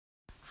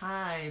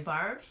Hi,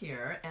 Barb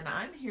here, and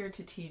I'm here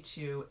to teach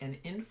you an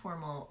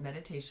informal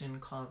meditation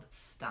called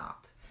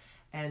Stop.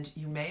 And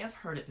you may have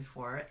heard it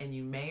before, and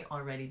you may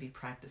already be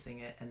practicing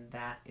it, and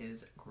that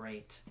is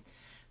great.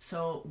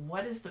 So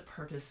what is the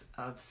purpose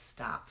of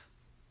Stop?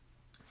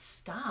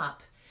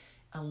 Stop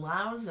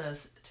allows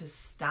us to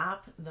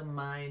stop the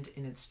mind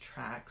in its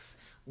tracks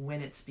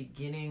when it's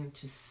beginning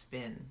to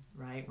spin,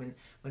 right?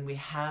 When we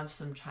have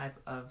some type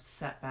of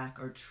setback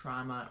or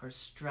trauma or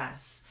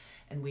stress,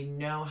 and we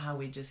know how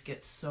we just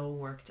get so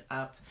worked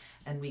up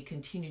and we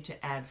continue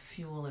to add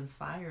fuel and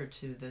fire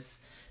to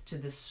this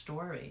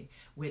story,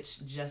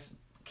 which just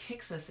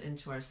kicks us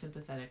into our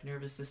sympathetic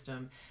nervous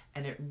system,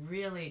 and it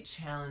really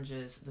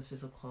challenges the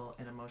physical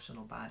and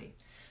emotional body.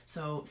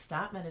 So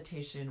stop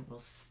meditation will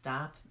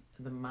stop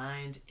the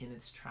mind in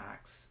its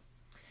tracks.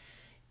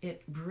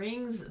 It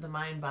brings the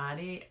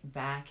mind-body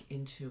back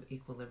into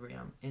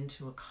equilibrium,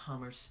 into a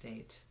calmer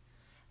state.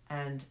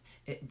 And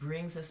it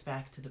brings us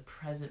back to the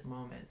present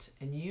moment.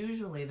 And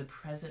usually the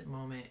present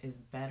moment is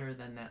better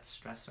than that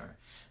stressor.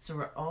 So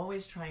we're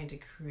always trying to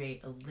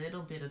create a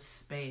little bit of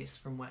space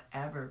from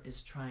whatever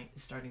is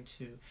starting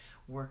to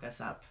work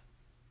us up.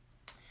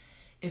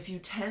 If you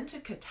tend to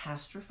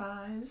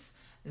catastrophize,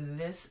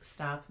 this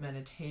stop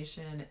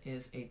meditation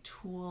is a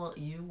tool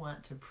you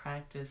want to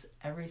practice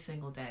every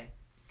single day.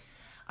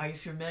 Are you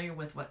familiar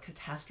with what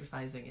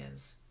catastrophizing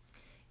is?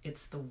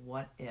 It's the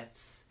what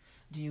ifs.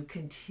 Do you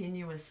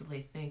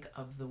continuously think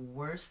of the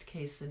worst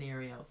case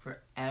scenario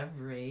for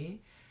every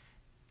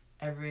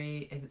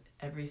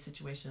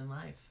situation in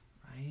life,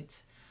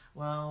 right?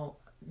 Well,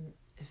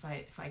 if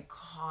I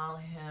call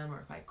him, or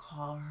if I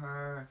call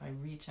her, or if I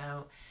reach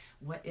out,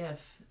 what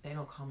if they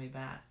don't call me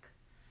back?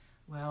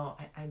 Well,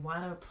 I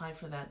want to apply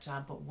for that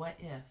job, but what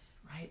if,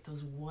 right?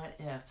 Those what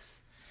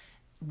ifs.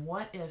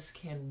 What ifs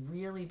can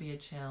really be a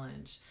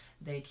challenge.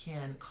 They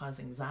can cause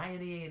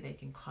anxiety. They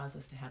can cause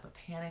us to have a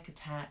panic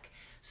attack.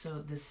 So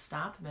this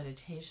stop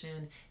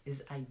meditation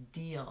is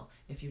ideal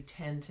if you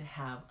tend to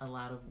have a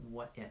lot of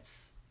what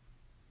ifs.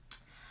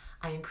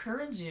 I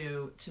encourage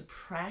you to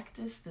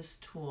practice this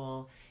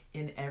tool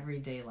in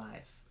everyday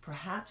life,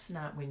 perhaps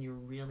not when you're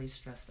really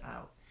stressed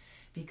out.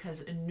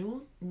 Because a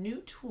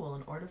new tool,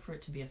 in order for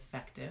it to be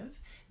effective,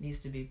 needs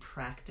to be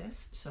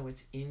practiced so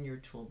it's in your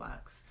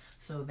toolbox.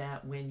 So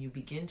that when you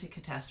begin to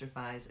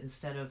catastrophize,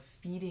 instead of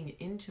feeding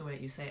into it,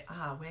 you say,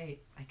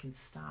 wait, I can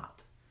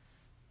stop,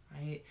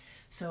 right?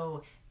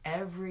 So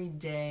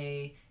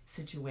everyday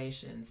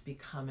situations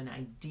become an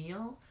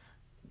ideal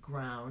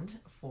ground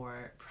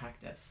for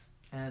practice.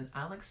 And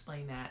I'll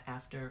explain that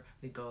after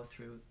we go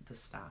through the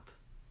stop.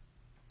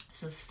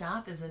 So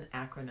stop is an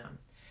acronym.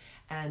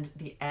 And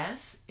the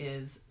S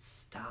is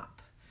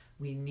stop.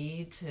 We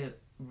need to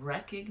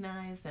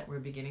recognize that we're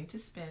beginning to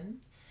spin,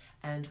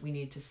 and we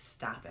need to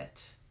stop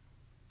it,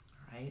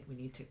 all right? We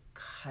need to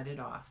cut it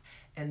off.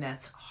 And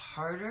that's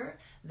harder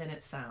than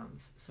it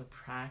sounds. So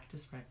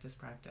practice, practice,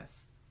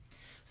 practice.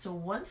 So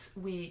once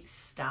we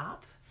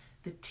stop,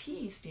 the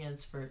T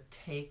stands for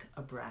take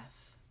a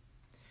breath.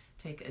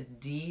 Take a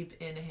deep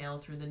inhale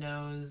through the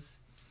nose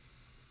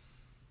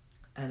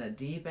and a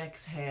deep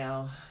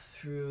exhale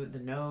through the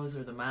nose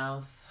or the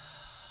mouth,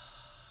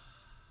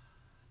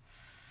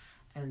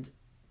 and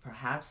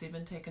perhaps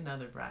even take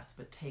another breath,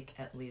 but take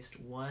at least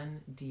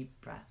one deep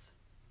breath.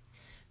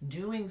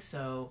 Doing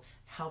so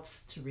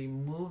helps to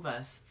remove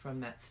us from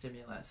that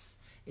stimulus.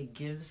 It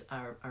gives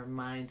our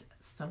mind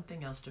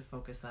something else to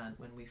focus on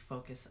when we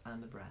focus on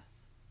the breath.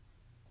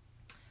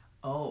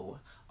 O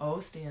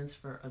stands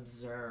for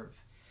observe.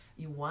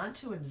 You want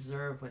to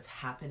observe what's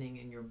happening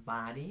in your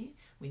body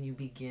when you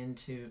begin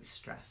to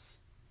stress.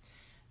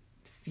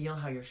 Feel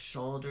how your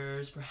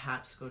shoulders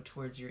perhaps go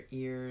towards your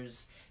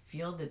ears.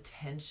 Feel the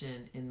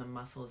tension in the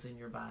muscles in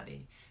your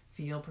body.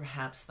 Feel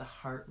perhaps the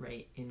heart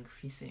rate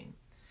increasing.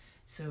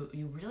 So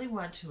you really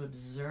want to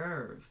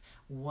observe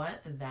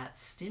what that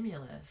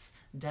stimulus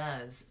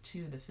does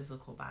to the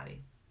physical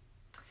body.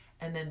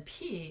 And then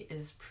P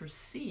is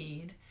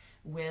proceed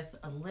with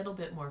a little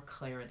bit more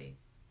clarity.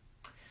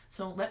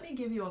 So let me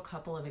give you a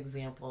couple of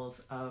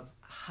examples of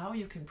how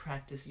you can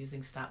practice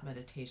using stop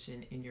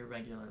meditation in your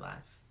regular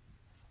life.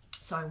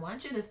 So I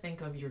want you to think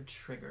of your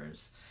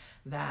triggers,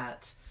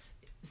 that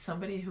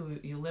somebody who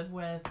you live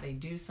with, they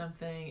do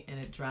something and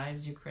it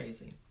drives you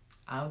crazy.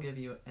 I'll give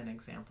you an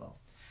example.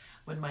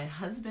 When my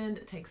husband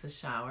takes a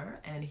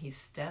shower and he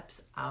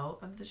steps out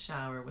of the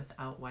shower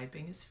without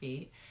wiping his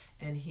feet,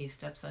 and he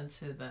steps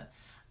onto the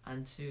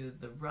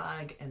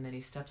rug, and then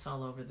he steps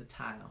all over the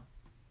tile.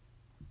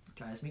 It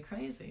drives me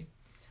crazy.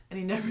 And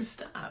he never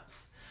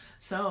stops.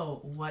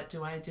 So what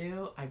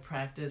do? I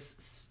practice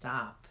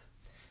stop.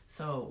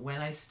 So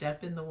when I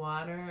step in the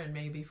water and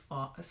maybe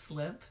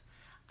slip,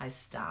 I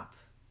stop.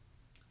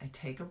 I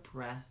take a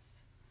breath.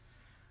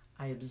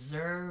 I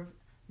observe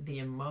the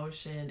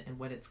emotion and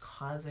what it's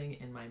causing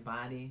in my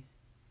body,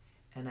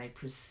 and I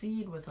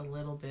proceed with a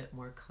little bit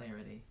more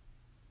clarity.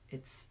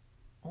 It's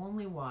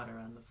only water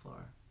on the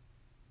floor.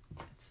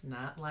 It's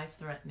not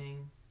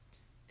life-threatening.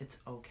 It's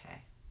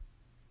okay.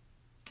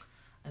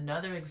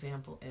 Another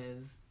example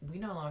is we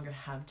no longer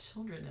have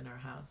children in our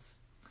house,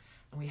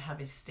 and we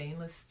have a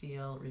stainless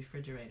steel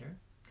refrigerator.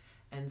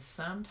 And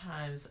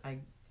sometimes I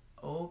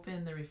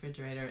open the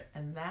refrigerator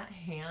and that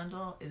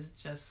handle is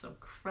just so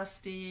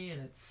crusty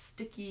and it's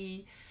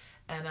sticky.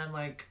 And I'm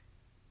like,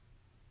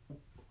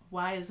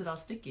 why is it all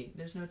sticky?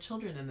 There's no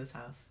children in this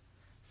house.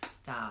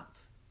 Stop.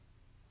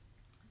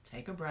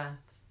 Take a breath.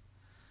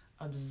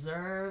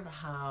 Observe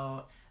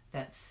how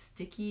that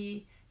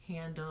sticky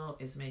handle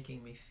is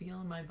making me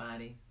feel in my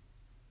body.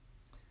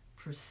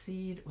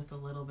 Proceed with a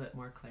little bit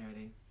more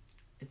clarity.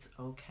 It's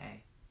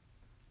okay.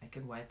 I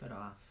could wipe it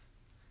off.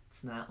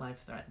 It's not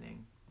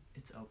life-threatening.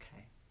 It's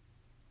okay.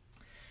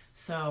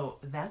 So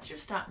that's your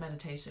stop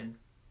meditation.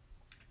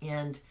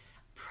 And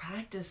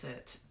practice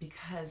it,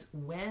 because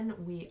when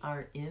we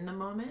are in the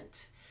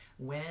moment,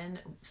 when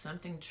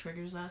something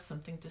triggers us,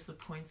 something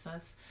disappoints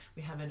us,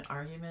 we have an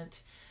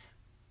argument,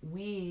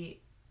 we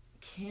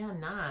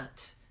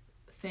cannot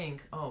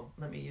think, oh,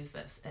 let me use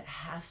this. It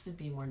has to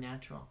be more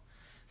natural.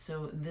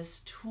 So this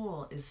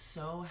tool is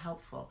so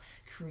helpful.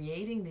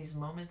 Creating these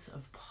moments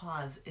of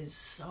pause is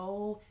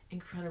so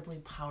incredibly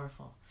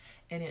powerful,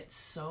 and it's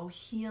so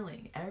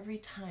healing. Every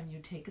time you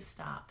take a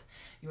stop,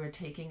 you are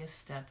taking a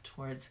step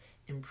towards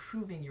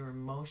improving your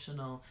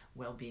emotional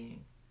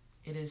well-being.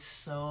 It is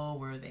so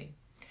worthy.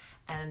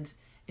 And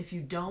if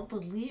you don't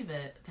believe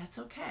it, that's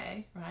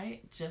okay,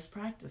 right? Just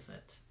practice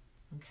it.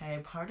 Okay,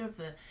 part of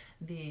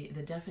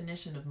the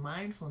definition of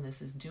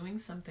mindfulness is doing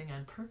something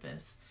on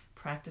purpose,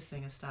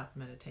 practicing a stop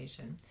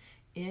meditation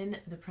in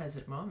the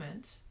present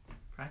moment,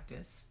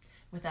 practice,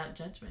 without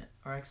judgment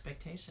or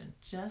expectation.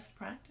 Just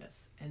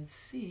practice and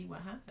see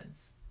what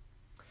happens.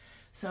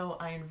 So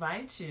I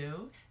invite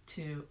you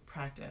to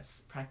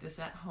practice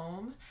at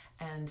home,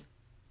 and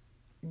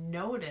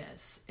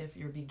notice if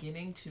you're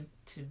beginning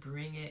to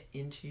bring it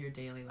into your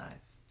daily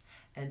life.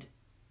 And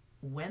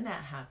when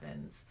that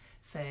happens,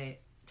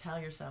 tell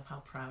yourself how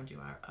proud you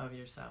are of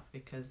yourself,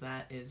 because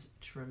that is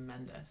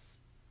tremendous.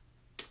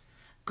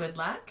 Good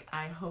luck.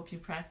 I hope you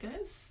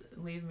practice.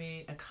 Leave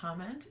me a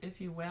comment, if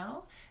you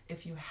will,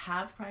 if you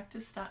have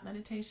practiced stop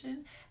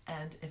meditation,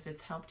 and if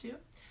it's helped you.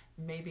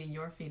 Maybe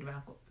your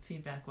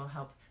feedback will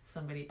help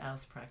somebody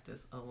else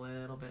practice a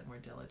little bit more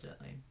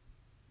diligently.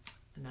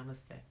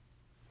 Namaste.